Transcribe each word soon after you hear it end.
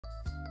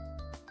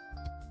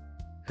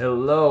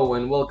Hello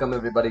and welcome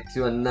everybody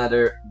to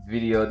another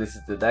video. This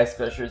is the Dice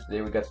Crashers.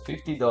 Today we got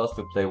 $50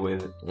 to play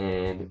with,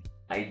 and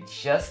I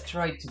just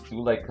tried to do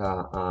like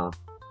a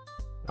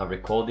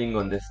recording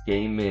on this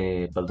game,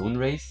 balloon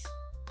race.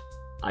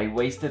 I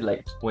wasted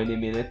like 20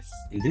 minutes.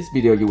 In this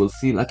video you will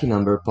see lucky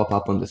number pop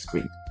up on the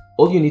screen.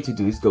 All you need to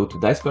do is go to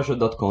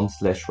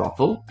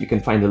dicecrasher.com/raffle. You can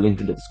find the link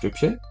in the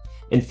description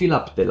and fill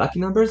up the lucky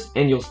numbers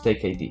and your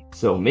stake ID.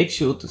 So make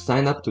sure to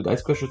sign up to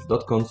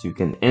dicecrashers.com so you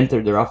can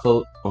enter the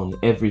raffle on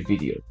every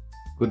video.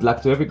 Good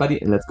luck to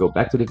everybody, and let's go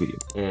back to the video.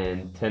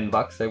 And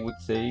 $10 I would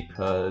say,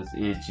 because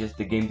it's just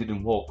the game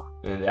didn't work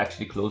and they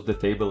actually closed the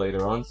table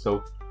later on.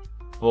 So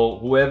for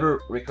whoever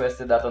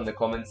requested that on the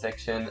comment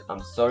section,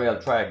 I'm sorry, I'll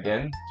try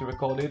again to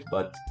record it,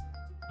 but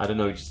I don't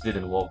know, it just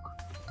didn't work.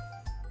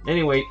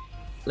 Anyway,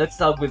 let's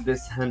start with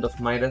this Hand of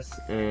Midas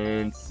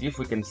and see if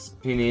we can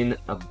spin in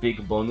a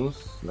big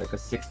bonus, like a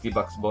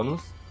 $60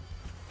 bonus.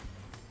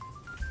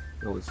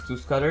 Oh, it's two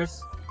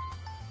scutters.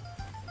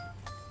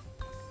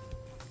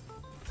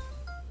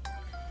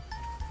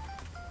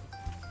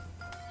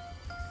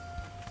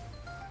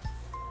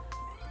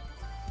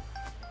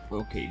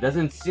 Okay,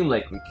 doesn't seem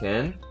like we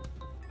can.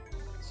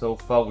 So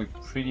far we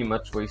pretty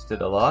much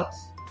wasted a lot.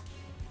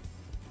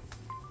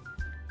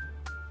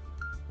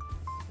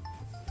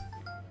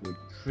 I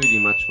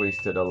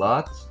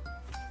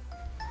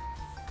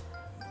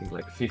think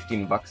like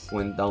 $15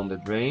 went down the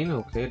drain.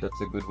 Okay, that's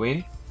a good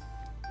win.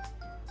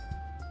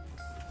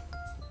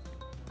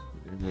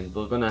 And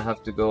we're gonna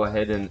have to go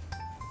ahead and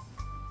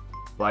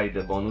buy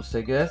the bonus,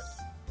 I guess.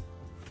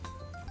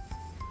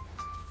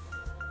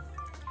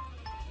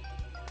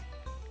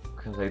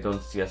 Because I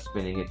don't see us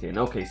spinning it in.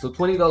 Okay, so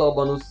 $20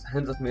 bonus,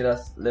 Hands of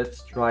Midas.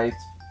 Let's try it.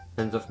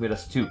 Hands of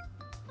Midas 2.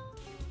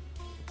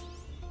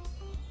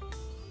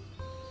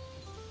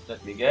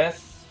 Let me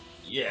guess.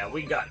 Yeah,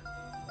 we got it.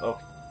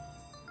 Okay.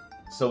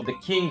 So the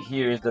king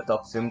here is the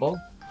top symbol.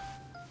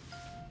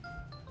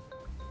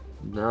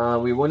 Now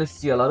we want to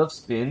see a lot of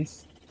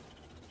spins.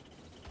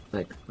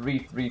 Like 3,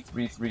 3,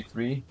 3, 3,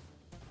 3.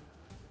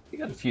 We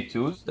got a few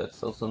twos,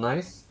 that's also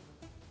nice.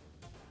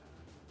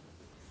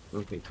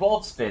 Okay,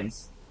 12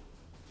 spins.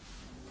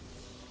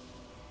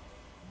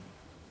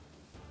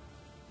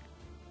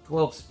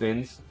 12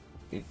 spins.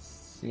 It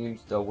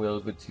seems that we're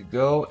good to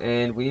go,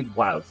 and we need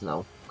wilds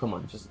now. Come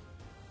on, just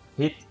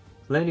hit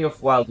plenty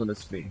of wilds on the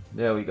screen.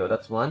 There we go,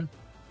 that's one.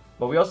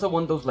 But we also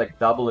want those like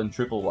double and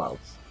triple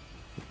wilds.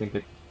 I think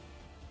it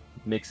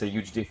makes a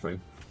huge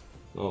difference.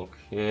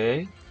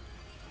 Okay.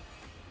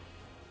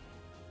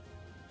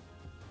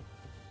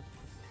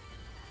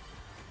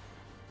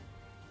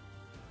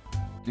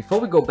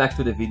 Before we go back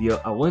to the video,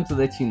 I want to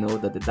let you know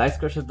that the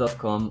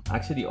dicecrasher.com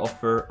actually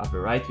offer a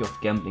variety of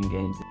gambling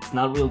games. It's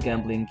not real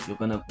gambling, you're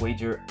gonna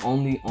wager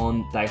only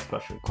on Dice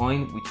Crasher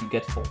coin, which you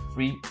get for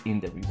free in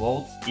the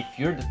rewards. If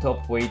you're the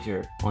top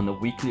wager on a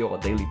weekly or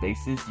a daily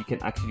basis, you can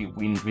actually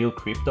win real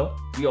crypto.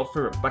 We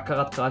offer a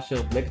Baccarat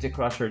Crasher, Blackjack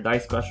Crasher,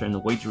 Dice Crasher, and a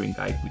wagering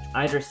guide, which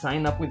either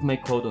sign up with my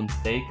code on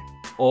stake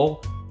or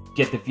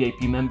get the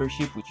VIP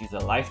membership, which is a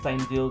lifetime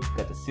deal. You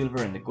got the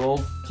silver and the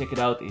gold. Check it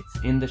out, it's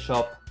in the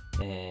shop.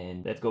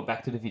 And let's go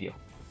back to the video.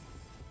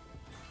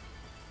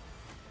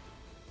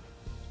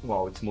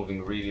 Wow, it's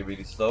moving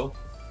really slow.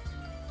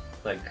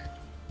 Like,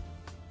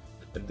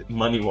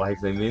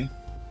 money-wise, I mean.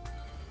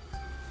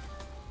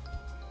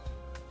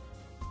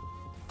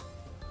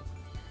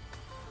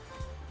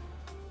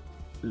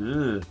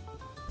 Ugh.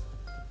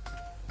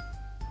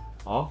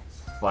 Oh,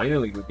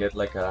 finally we get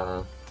like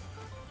an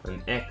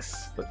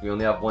X, but we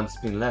only have one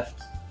spin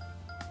left.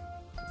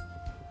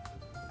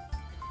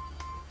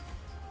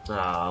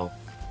 Oh.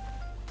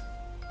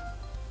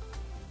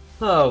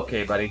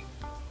 Okay, buddy.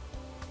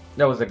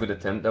 That was a good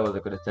attempt. Oh,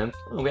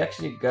 we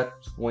actually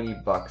got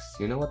 $20.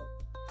 You know what?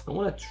 I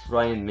want to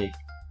try and make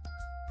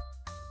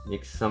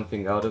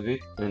something out of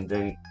it, and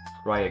then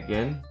try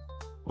again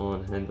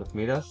on Hand of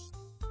Midas,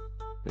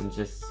 and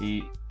just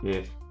see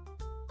if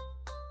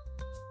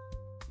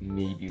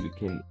maybe we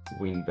can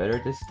win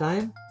better this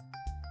time.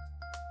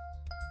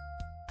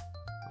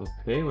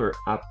 Okay, we're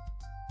up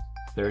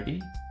 30.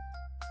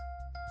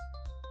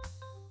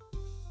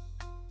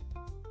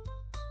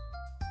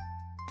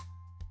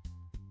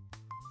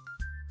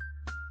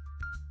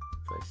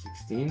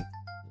 16.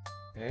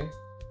 Okay.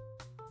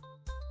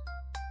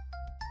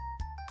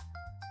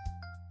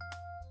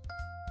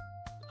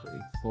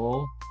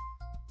 24.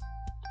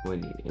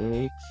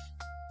 28.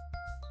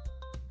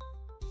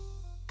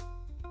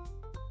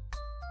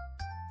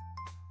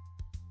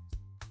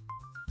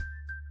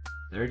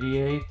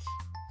 38.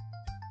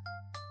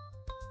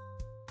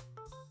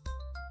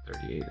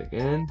 38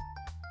 again.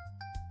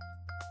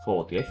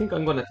 40. I think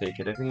I'm gonna take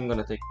it. I think I'm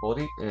gonna take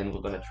 40, and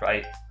we're gonna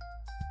try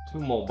 2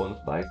 more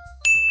bonus buys.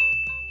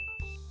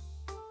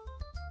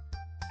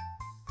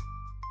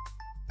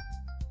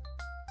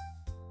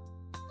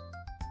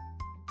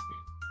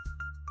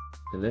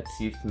 And let's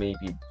see if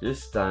maybe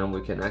this time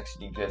we can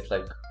actually get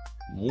like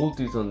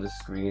multis on the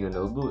screen and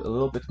a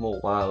little bit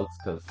more wilds,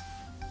 because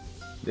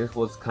this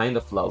was kind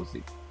of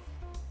lousy.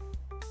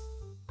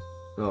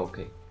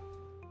 Okay.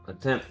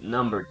 Attempt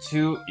number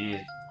 2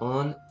 is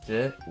on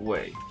the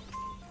way.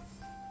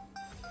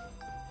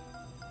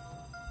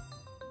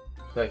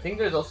 So I think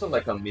there's also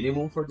like a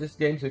minimum for this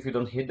game, so if you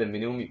don't hit the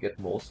minimum, you get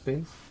more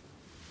spins.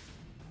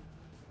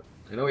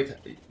 I know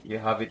you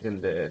have it in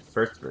the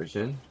first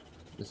version,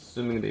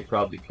 assuming they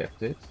probably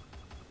kept it.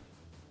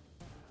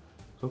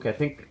 Okay, I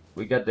think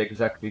we got the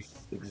exact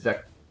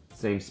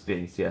same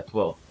spins. Yeah,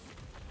 12.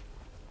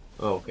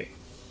 Oh, okay.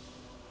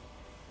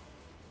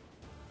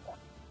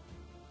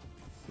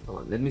 Hold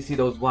on, let me see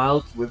those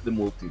wilds with the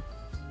multi.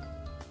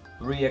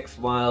 3x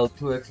wild,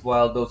 2x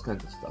wild, those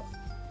kinds of stuff.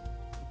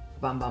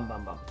 Bam, bam,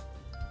 bam, bam.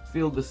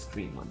 Fill the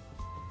screen, man.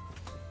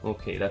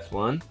 Okay, that's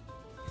one.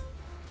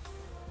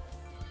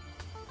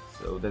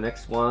 So the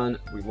next one,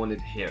 we want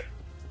it here.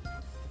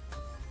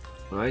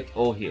 Right,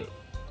 all here.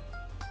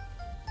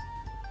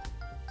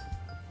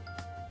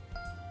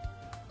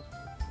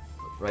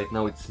 Right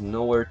now it's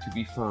nowhere to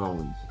be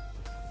found.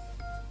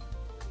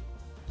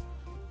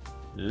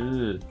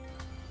 Ugh.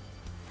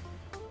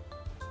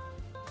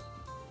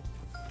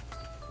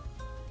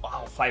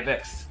 Wow,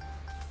 5x.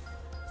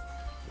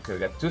 Okay, we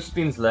got 2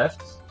 spins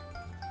left.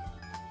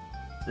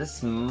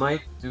 This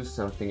might do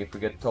something if we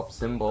get top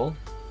symbol.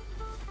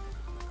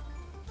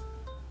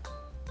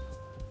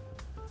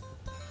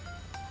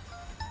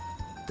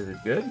 Is it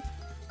good?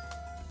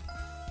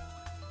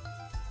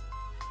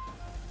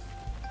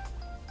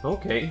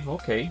 Okay,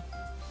 okay.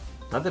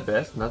 Not the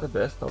best, not the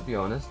best, I'll be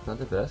honest, not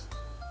the best.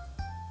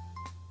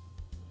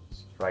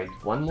 Let's try it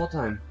one more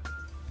time.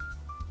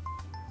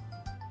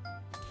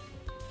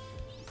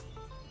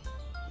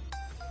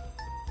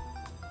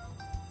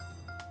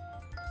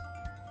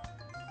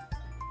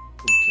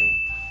 Okay,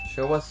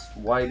 show us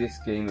why this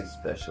game is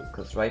special,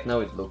 because right now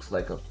it looks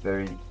like a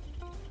very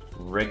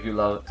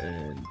regular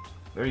and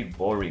very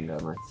boring, I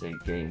might say,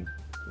 game.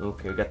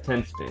 Okay, we got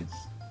 10 spins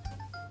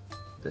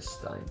this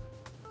time.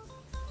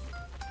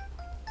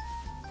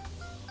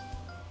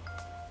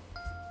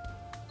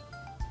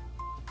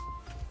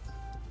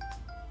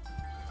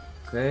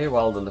 Okay,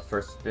 wild on the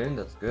first spin,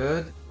 that's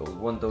good. But we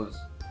want those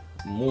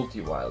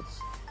multi-wilds.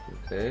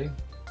 Okay,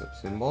 top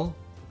symbol.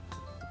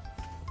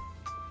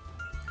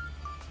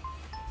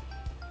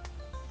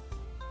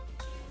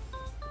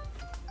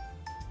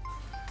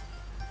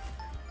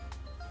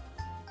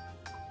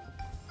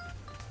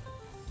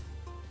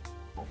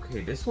 Okay,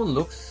 this one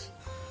looks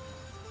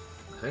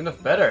kind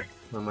of better,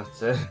 I must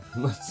say. I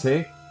must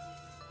say.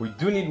 We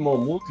do need more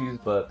multis,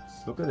 but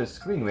look at the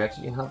screen. We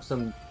actually have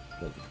some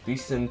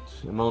decent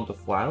amount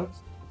of wilds.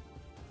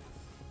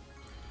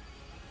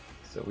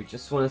 So we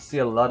just want to see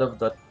a lot of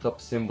that top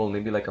symbol,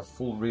 maybe like a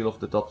full reel of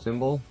the top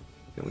symbol.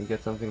 Can we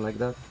get something like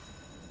that?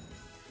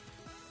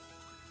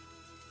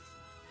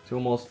 2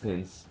 more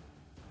spins.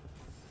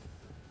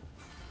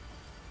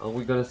 Are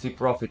we gonna see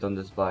profit on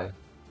this buy?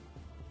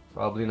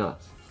 Probably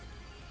not.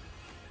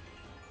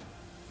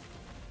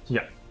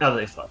 Yeah, as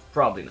I thought,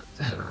 probably not.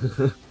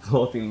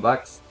 14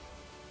 bucks.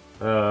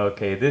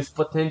 Okay, this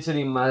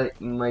potentially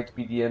might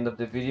be the end of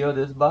the video,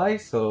 this buy,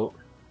 so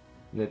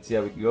let's see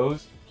how it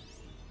goes.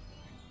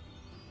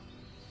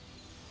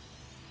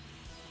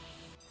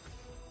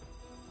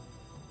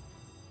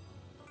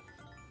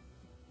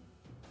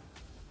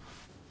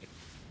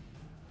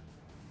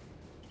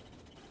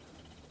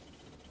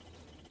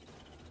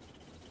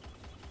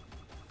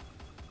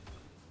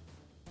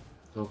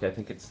 Okay, I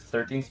think it's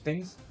 13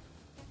 spins.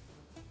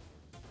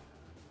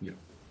 Yeah.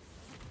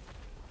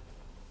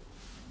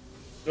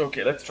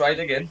 Okay, let's try it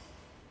again.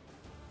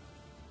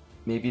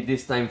 Maybe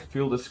this time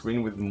fill the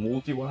screen with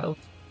multi-wild,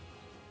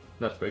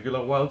 not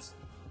regular wilds.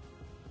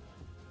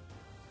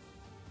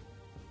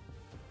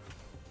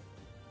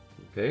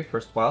 Okay,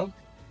 first wild.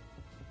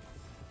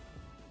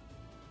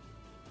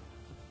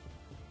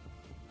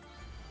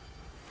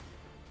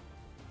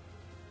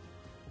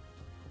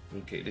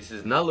 Okay, this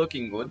is not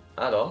looking good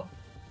at all.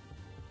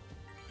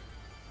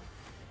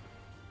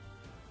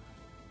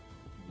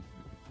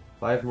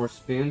 Five more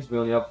spins, we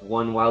only have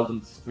 1 wild on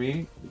the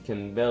screen. We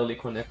can barely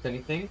connect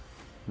anything.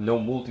 No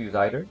multis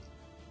either.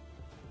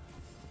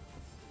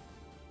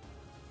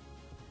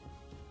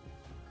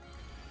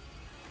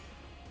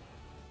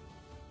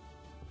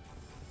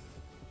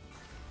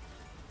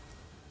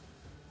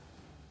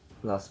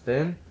 Last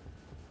spin.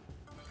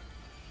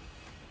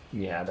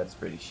 Yeah, that's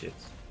pretty shit.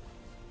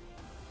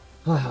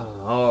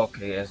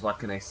 Okay, guys, what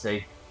can I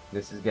say?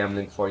 This is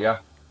gambling for ya.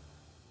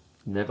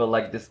 Never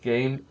liked this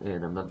game,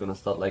 and I'm not gonna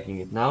start liking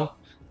it now.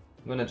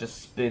 I'm gonna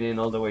just spin in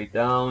all the way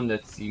down.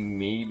 Let's see,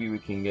 maybe we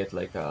can get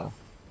like a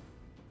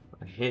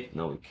hit.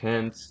 No, we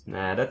can't.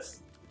 Nah,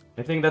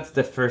 I think that's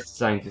the first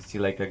sign to see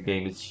like a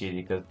game is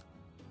shitty, because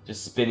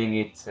just spinning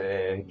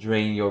it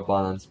drain your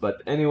balance.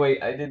 But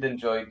anyway, I did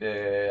enjoy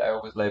I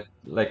always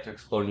like to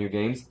explore new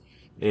games.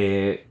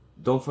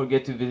 Don't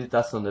forget to visit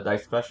us on the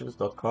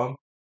dicecrashers.com.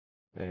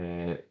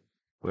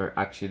 We're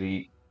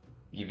actually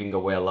giving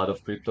away a lot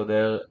of crypto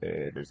there.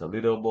 There's a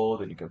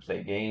leaderboard, and you can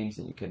play games,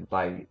 and you can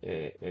buy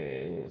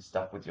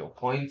stuff with your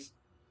points,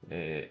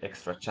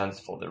 extra chance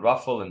for the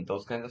raffle, and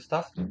those kinds of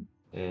stuff.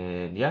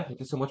 And yeah, thank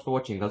you so much for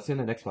watching. I'll see you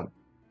in the next one.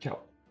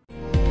 Ciao.